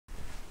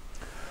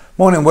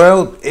Morning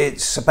world,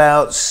 it's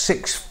about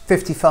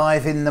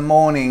 6:55 in the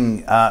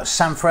morning,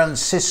 San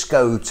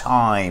Francisco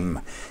time.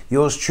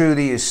 Yours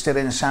truly is still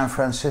in San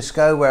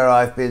Francisco, where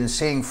I've been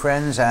seeing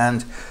friends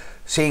and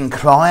seeing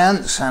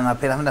clients, and I've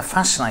been having a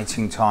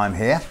fascinating time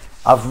here.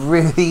 I've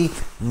really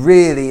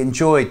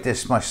enjoyed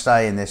my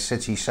stay in this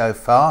city so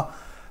far.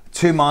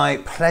 To my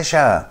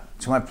pleasure,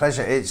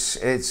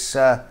 it's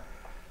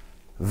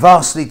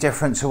vastly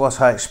different to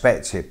what I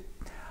expected.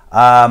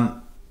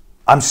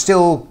 I've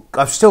still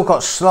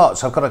got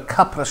slots. I've got a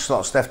couple of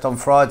slots left on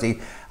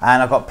Friday,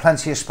 and I've got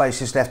plenty of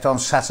spaces left on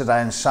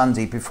Saturday and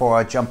Sunday before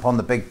I jump on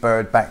the big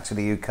bird back to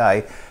the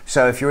UK.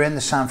 So if you're in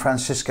the San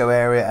Francisco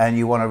area and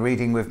you want a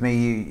reading with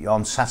me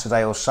on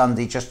Saturday or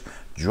Sunday, just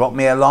drop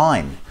me a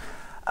line.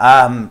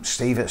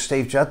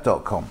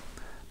 steve@stevejudd.com.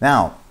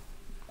 Now,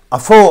 I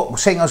thought,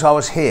 seeing as I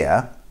was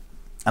here,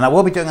 and I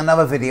will be doing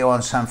another video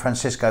on San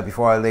Francisco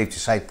before I leave to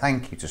say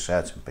thank you to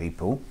certain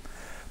people,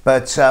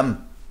 but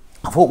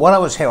I thought while I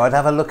was here I'd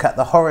have a look at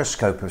the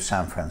horoscope of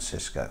San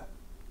Francisco.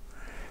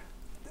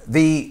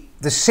 The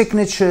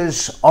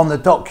signatures on the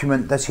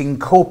document that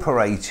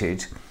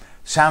incorporated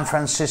San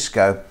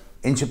Francisco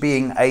into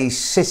being a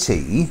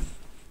city,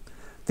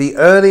 the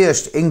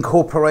earliest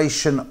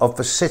incorporation of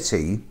the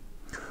city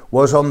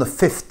was on the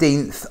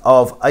 15th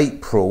of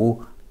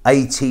April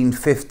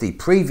 1850.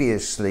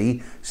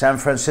 Previously, San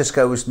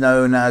Francisco was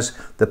known as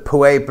the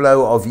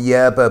Pueblo of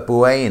Yerba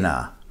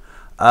Buena.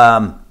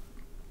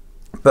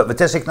 But the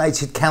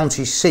designated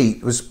county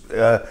seat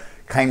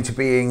came to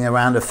being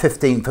around the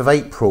 18th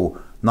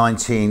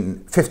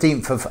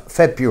of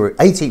February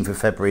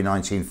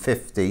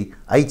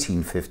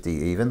 1850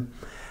 even.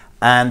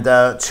 And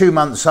 2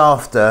 months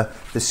after,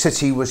 the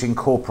city was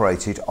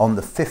incorporated on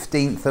the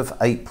 15th of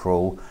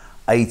April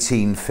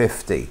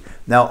 1850.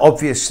 Now,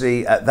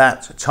 obviously, at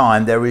that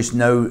time, there is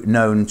no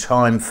known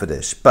time for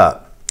this,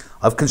 but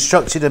I've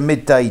constructed a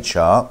midday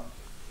chart.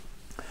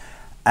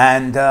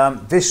 And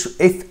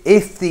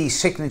if the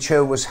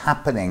signature was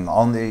happening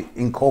on the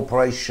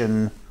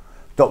incorporation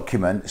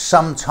document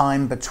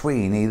sometime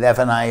between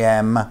 11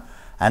 a.m.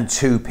 and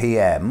 2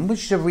 p.m.,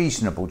 which is a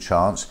reasonable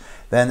chance,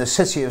 then the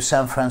city of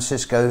San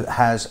Francisco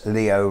has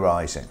Leo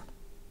rising.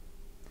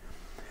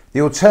 The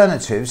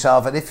alternatives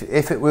are that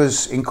if it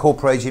was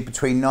incorporated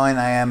between 9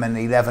 a.m. and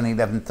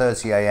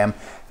 11:30 a.m.,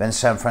 then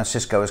San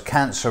Francisco has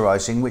Cancer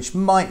rising, which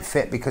might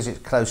fit because it's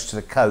close to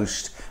the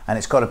coast and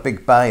it's got a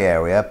big bay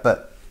area,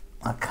 but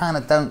I kind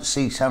of don't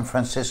see San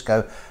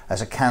Francisco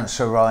as a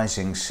Cancer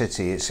rising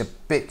city. It's a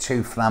bit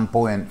too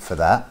flamboyant for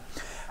that.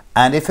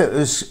 And if it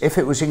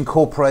was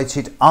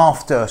incorporated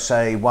after,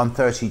 say,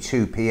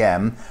 1:32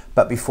 p.m.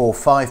 but before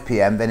 5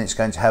 p.m, then it's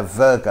going to have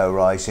Virgo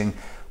rising,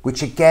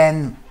 which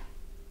again,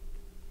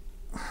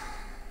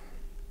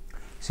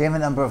 seeing the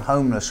number of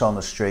homeless on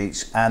the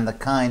streets and the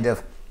kind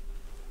of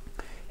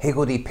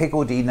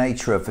higgledy-piggledy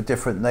nature of the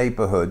different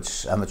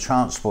neighbourhoods and the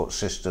transport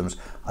systems,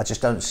 I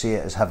just don't see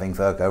it as having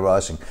Virgo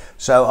rising.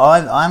 So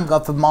I'm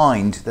got the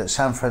mind that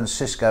San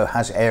Francisco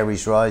has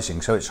Aries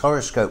rising. So its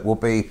horoscope will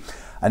be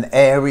an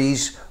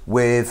Aries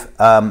with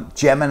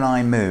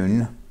Gemini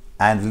moon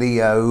and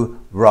Leo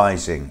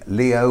rising,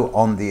 Leo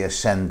on the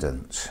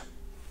ascendant.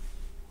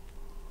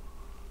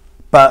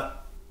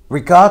 But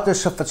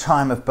regardless of the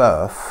time of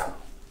birth,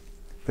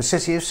 the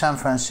city of San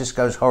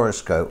Francisco's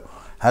horoscope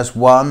has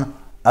one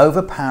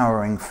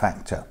overpowering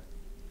factor.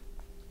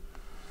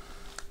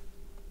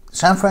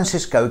 San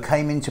Francisco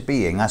came into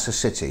being as a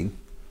city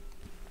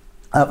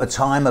at the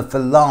time of the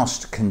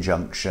last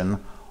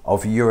conjunction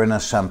of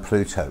Uranus and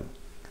Pluto,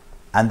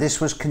 and this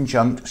was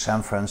conjunct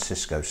San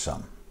Francisco's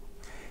sun.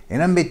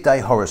 In a midday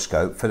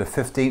horoscope for the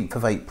 15th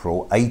of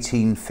April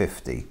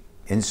 1850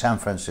 in San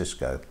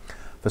Francisco,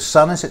 the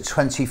sun is at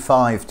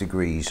 25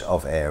 degrees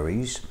of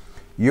Aries,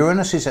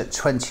 Uranus is at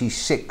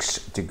 26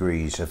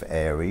 degrees of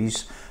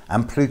Aries,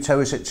 and Pluto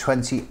is at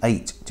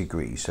 28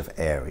 degrees of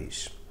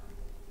Aries.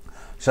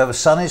 So the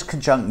sun is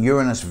conjunct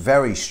Uranus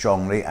very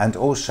strongly and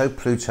also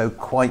Pluto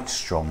quite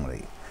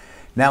strongly.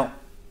 Now,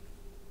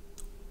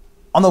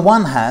 on the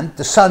one hand,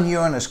 the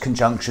Sun-Uranus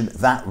conjunction,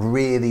 that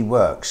really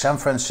works. San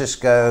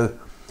Francisco,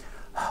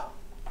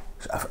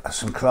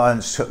 some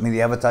clients took me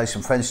the other day,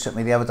 some friends took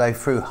me the other day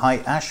through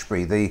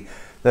Haight-Ashbury, the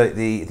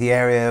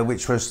area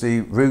which was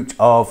the root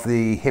of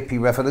the hippie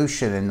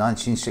revolution in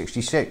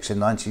 1966 and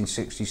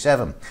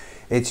 1967.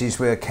 It is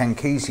where Ken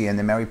Kesey and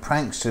the Merry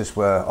Pranksters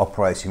were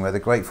operating, where the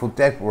Grateful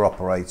Dead were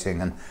operating,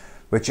 and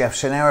where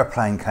Jefferson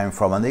Aeroplane came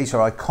from. And these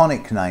are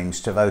iconic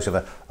names to those of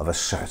a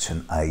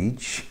certain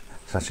age,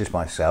 such as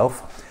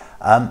myself.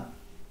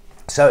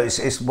 So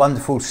it's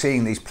wonderful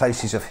seeing these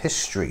places of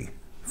history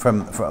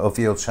of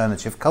the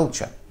alternative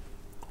culture.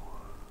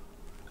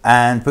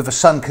 And with the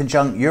Sun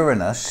conjunct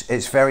Uranus,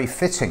 it's very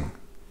fitting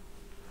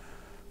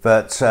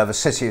that the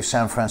city of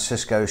San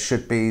Francisco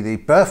should be the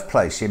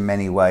birthplace in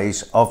many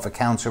ways of the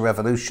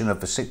counter-revolution of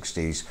the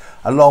 60s,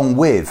 along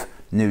with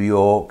New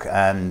York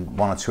and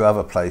one or two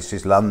other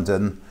places,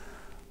 London.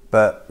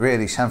 But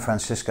really, San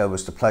Francisco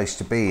was the place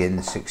to be in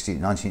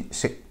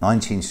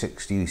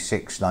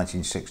 1966,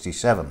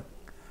 1967.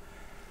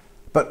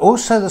 But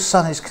also the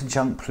Sun is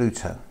conjunct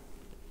Pluto,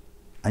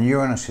 and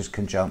Uranus is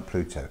conjunct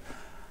Pluto.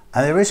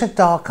 And there is a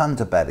dark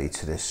underbelly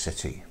to this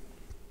city.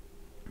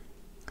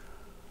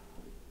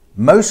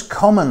 Most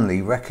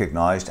commonly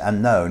recognised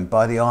and known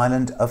by the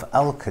island of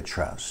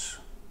Alcatraz.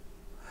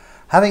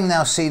 Having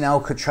now seen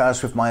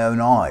Alcatraz with my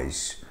own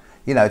eyes,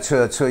 you know,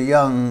 to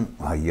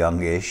a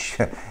youngish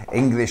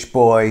English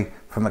boy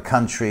from a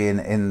country in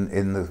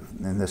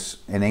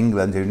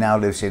England who now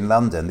lives in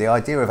London, the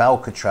idea of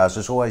Alcatraz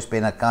has always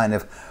been a kind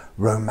of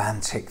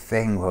romantic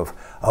thing of,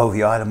 oh,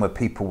 the island where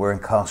people were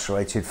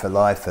incarcerated for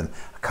life and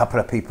a couple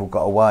of people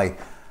got away.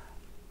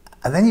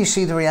 And then you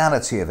see the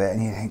reality of it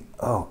and you think,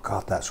 oh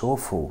God, that's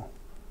awful.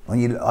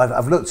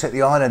 I've looked at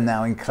the island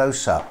now in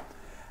close-up,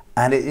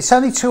 and it's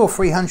only 200 or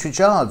 300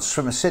 yards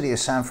from the city of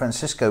San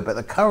Francisco, but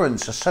the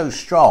currents are so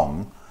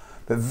strong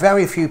that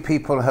very few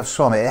people have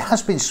swum it. It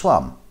has been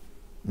swum.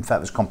 In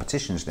fact, there's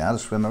competitions now to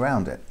swim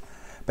around it.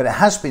 But it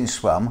has been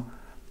swum,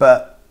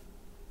 but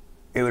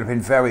it would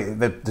have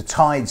been the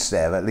tides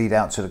there that lead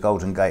out to the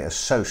Golden Gate are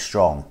so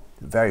strong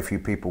that very few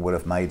people would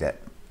have made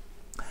it.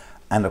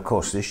 And of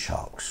course, there's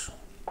sharks.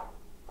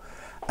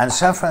 And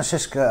San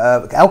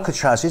Francisco,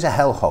 Alcatraz is a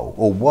hellhole,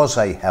 or was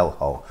a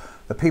hellhole.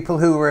 The people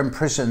who were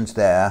imprisoned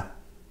there,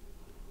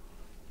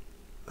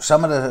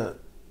 some of the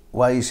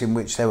ways in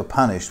which they were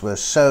punished were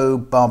so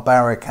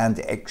barbaric and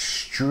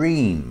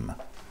extreme,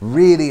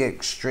 really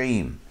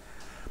extreme.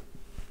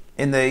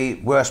 In the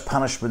worst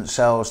punishment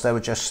cells, they were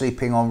just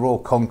sleeping on raw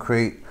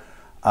concrete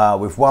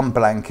with one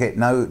blanket,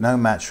 no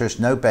mattress,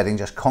 no bedding,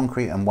 just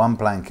concrete and one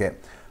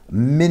blanket.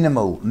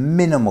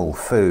 Minimal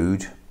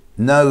food,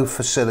 no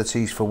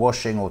facilities for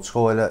washing or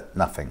toilet,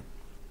 nothing.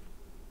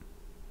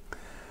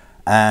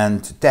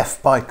 And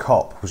death by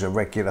cop was a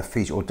regular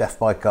feature, or death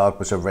by guard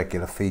was a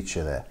regular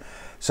feature there.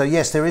 So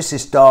yes, there is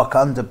this dark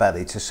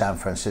underbelly to San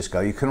Francisco.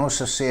 You can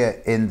also see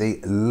it in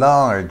the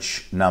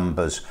large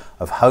numbers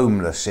of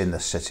homeless in the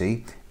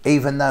city,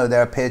 even though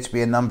there appear to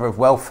be a number of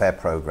welfare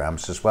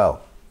programs as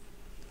well.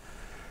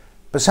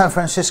 But San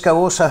Francisco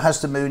also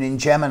has the moon in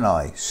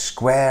Gemini,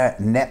 square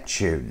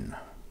Neptune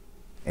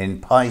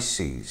in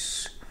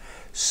Pisces.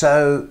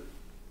 So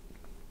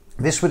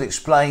this would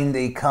explain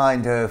the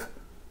kind of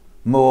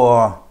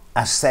more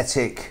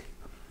aesthetic,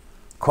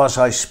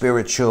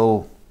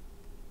 quasi-spiritual,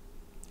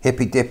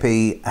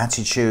 hippy-dippy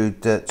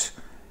attitude that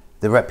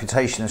the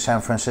reputation of San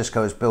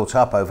Francisco has built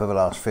up over the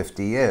last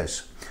 50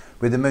 years.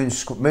 With the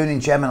moon in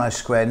Gemini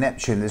square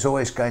Neptune, there's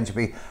always going to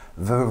be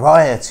a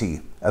variety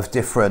of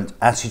different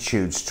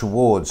attitudes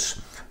towards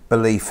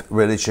belief,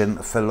 religion,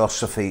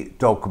 philosophy,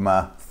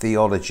 dogma,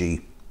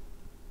 theology.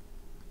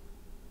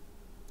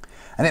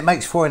 And it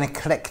makes for an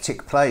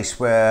eclectic place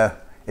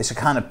where it's a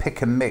kind of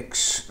pick and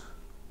mix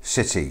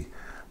city,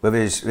 where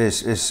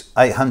there's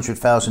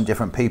 800,000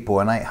 different people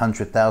and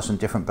 800,000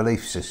 different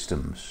belief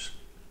systems.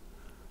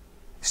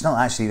 It's not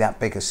actually that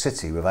big a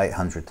city with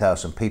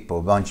 800,000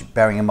 people,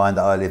 bearing in mind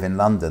that I live in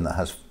London that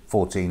has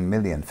 14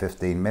 million,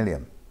 15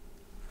 million.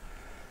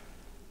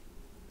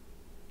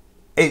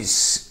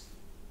 It's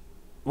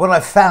what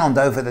I've found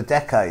over the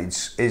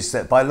decades is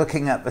that by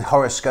looking at the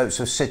horoscopes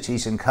of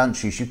cities and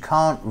countries, you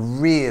can't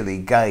really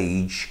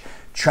gauge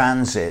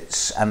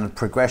transits and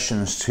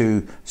progressions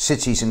to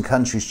cities and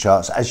countries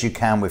charts as you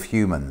can with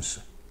humans.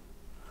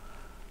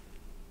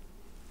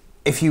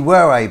 If you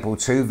were able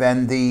to,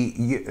 then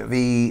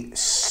the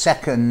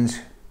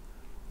second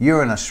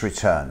Uranus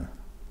return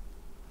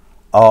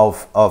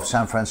of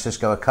San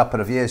Francisco a couple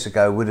of years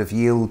ago would have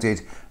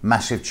yielded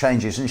massive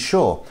changes. And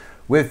sure,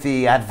 with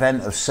the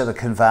advent of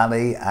Silicon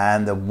Valley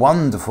and the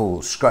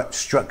wonderful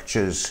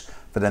structures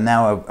that are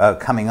now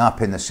coming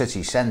up in the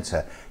city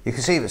centre, you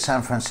can see that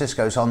San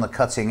Francisco is on the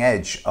cutting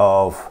edge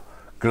of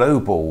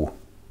global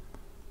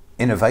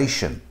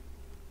innovation.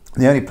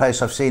 The only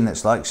place I've seen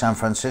that's like San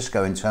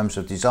Francisco in terms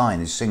of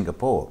design is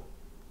Singapore.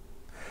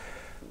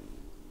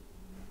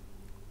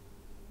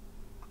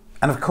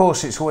 And of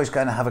course, it's always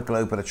going to have a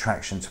global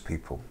attraction to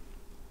people.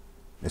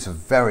 There's a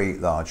very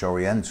large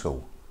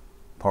Oriental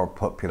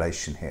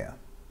population here.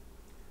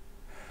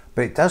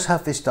 But it does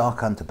have this dark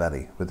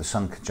underbelly with the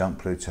Sun conjunct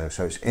Pluto.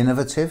 So it's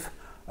innovative,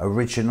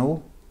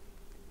 original,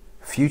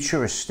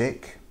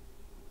 futuristic,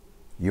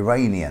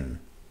 Uranian.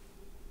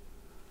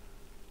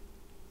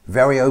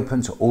 Very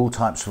open to all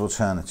types of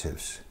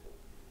alternatives.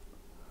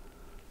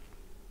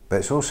 But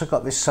it's also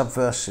got this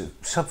subversive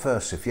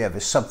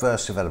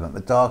element,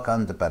 the dark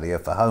underbelly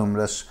of the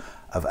homeless,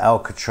 of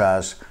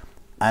Alcatraz,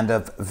 and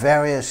of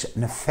various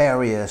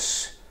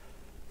nefarious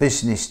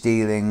business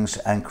dealings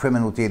and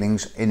criminal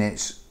dealings in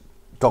its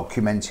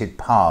documented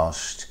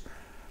past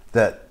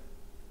that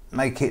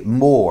make it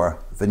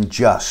more than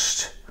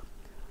just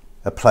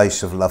a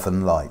place of love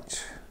and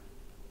light.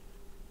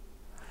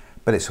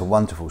 But it's a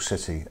wonderful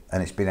city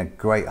and it's been a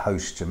great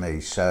host to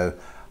me. So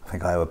I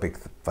think I owe a big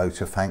vote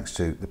of thanks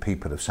to the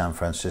people of San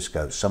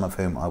Francisco, some of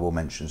whom I will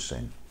mention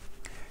soon.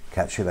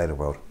 Catch you later,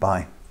 world.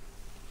 Bye.